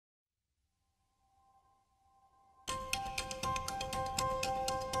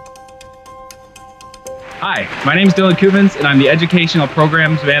Hi, my name is Dylan Koopmans and I'm the Educational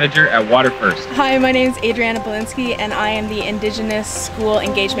Programs Manager at Water First. Hi, my name is Adriana Belinsky and I am the Indigenous School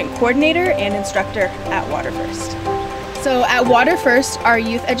Engagement Coordinator and Instructor at Water First. So at Water First, our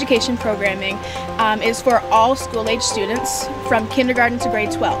youth education programming is for all school-age students from kindergarten to grade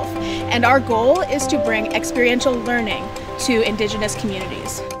 12. And our goal is to bring experiential learning to Indigenous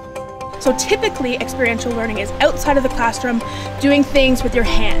communities. So typically, experiential learning is outside of the classroom, doing things with your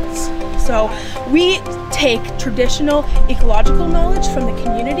hands. So we take traditional ecological knowledge from the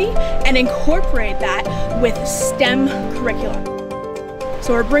community and incorporate that with STEM curriculum.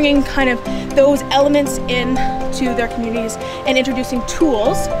 So we're bringing kind of those elements into their communities and introducing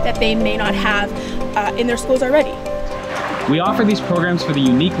tools that they may not have in their schools already. We offer these programs for the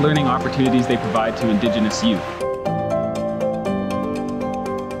unique learning opportunities they provide to Indigenous youth.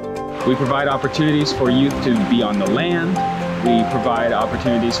 We provide opportunities for youth to be on the land. We provide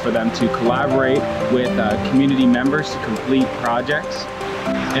opportunities for them to collaborate with community members to complete projects.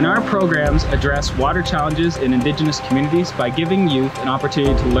 And our programs address water challenges in Indigenous communities by giving youth an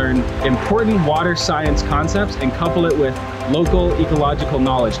opportunity to learn important water science concepts and couple it with local ecological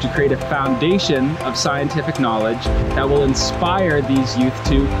knowledge to create a foundation of scientific knowledge that will inspire these youth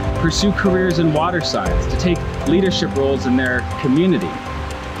to pursue careers in water science, to take leadership roles in their community.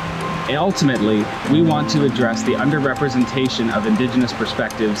 And ultimately, we want to address the underrepresentation of Indigenous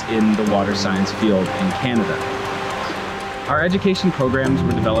perspectives in the water science field in Canada. Our education programs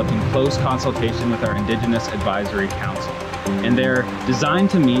were developed in close consultation with our Indigenous Advisory Council, and they're designed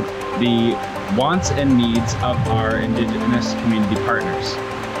to meet the wants and needs of our Indigenous community partners.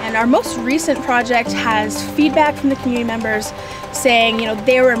 And our most recent project has feedback from the community members saying,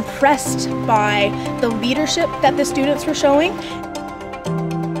 they were impressed by the leadership that the students were showing.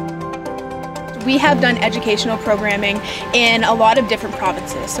 We have done educational programming in a lot of different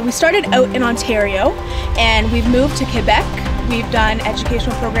provinces. So we started out in Ontario and we've moved to Quebec. We've done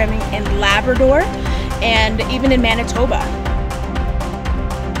educational programming in Labrador and even in Manitoba.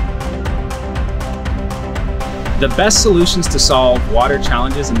 The best solutions to solve water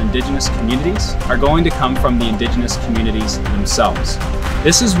challenges in Indigenous communities are going to come from the Indigenous communities themselves.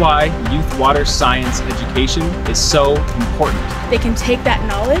 This is why youth water science education is so important. They can take that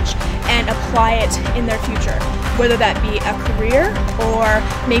knowledge and apply it in their future, whether that be a career or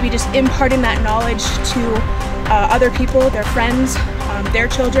maybe just imparting that knowledge to other people, their friends, their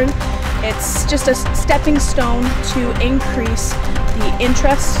children. It's just a stepping stone to increase the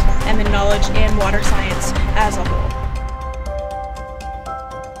interest and the knowledge in water science as a whole.